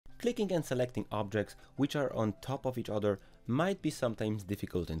Clicking and selecting objects which are on top of each other might be sometimes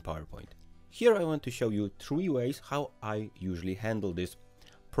difficult in PowerPoint. Here I want to show you 3 ways how I usually handle this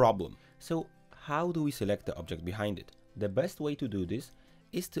problem. So how do we select the object behind it? The best way to do this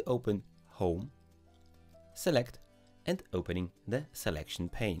is to open Home, Select, and opening the selection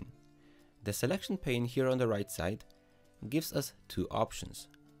pane. The selection pane here on the right side gives us 2 options.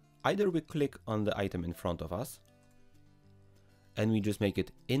 Either we click on the item in front of us and we just make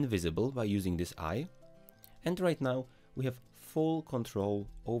it invisible by using this eye, and right now we have full control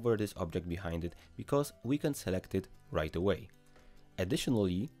over this object behind it because we can select it right away.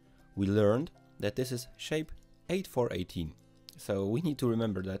 Additionally, we learned that this is shape 8×18, so we need to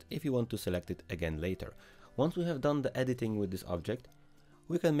remember that if you want to select it again later. Once we have done the editing with this object,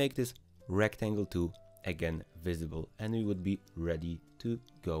 we can make this rectangle 2 again visible and we would be ready to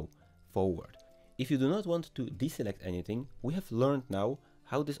go forward. If you do not want to deselect anything, we have learned now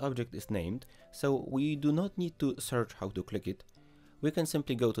how this object is named, so we do not need to search how to click it. We can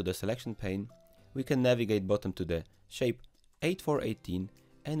simply go to the selection pane, we can navigate bottom to the shape 8×18,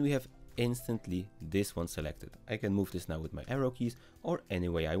 and we have instantly this one selected. I can move this now with my arrow keys or any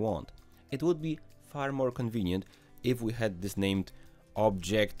way I want. It would be far more convenient if we had this named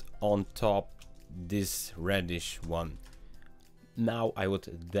object on top, this reddish one. Now I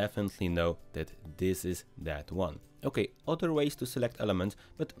would definitely know that this is that one. Okay, other ways to select elements,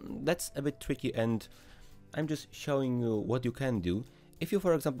 but that's a bit tricky and I'm just showing you what you can do. If you,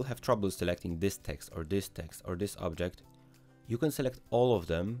 for example, have trouble selecting this text or this object, you can select all of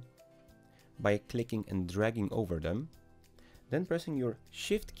them by clicking and dragging over them, then pressing your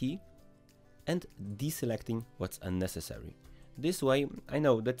Shift key and deselecting what's unnecessary. This way, I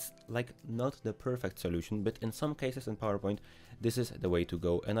know that's like not the perfect solution, but in some cases in PowerPoint, this is the way to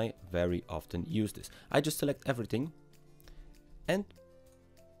go and I very often use this. I just select everything and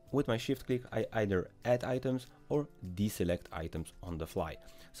with my Shift click, I either add items or deselect items on the fly.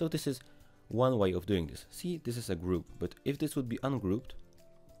 So this is one way of doing this. See, this is a group, but if this would be ungrouped,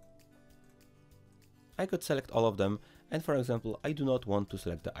 I could select all of them and for example, I do not want to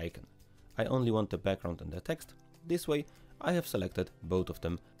select the icon. I only want the background and the text. This way, I have selected both of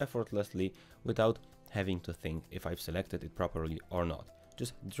them effortlessly without having to think if I've selected it properly or not.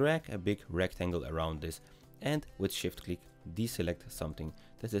 Just drag a big rectangle around this and with Shift click deselect something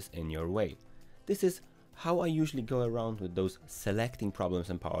that is in your way. This is how I usually go around with those selecting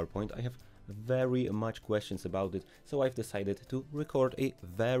problems in PowerPoint. I have very much questions about it, so I've decided to record a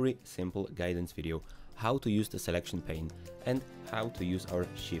very simple guidance video how to use the selection pane and how to use our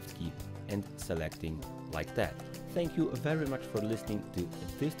Shift key and selecting like that. Thank you very much for listening to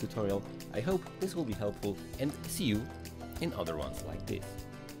this tutorial. I hope this will be helpful and see you in other ones like this.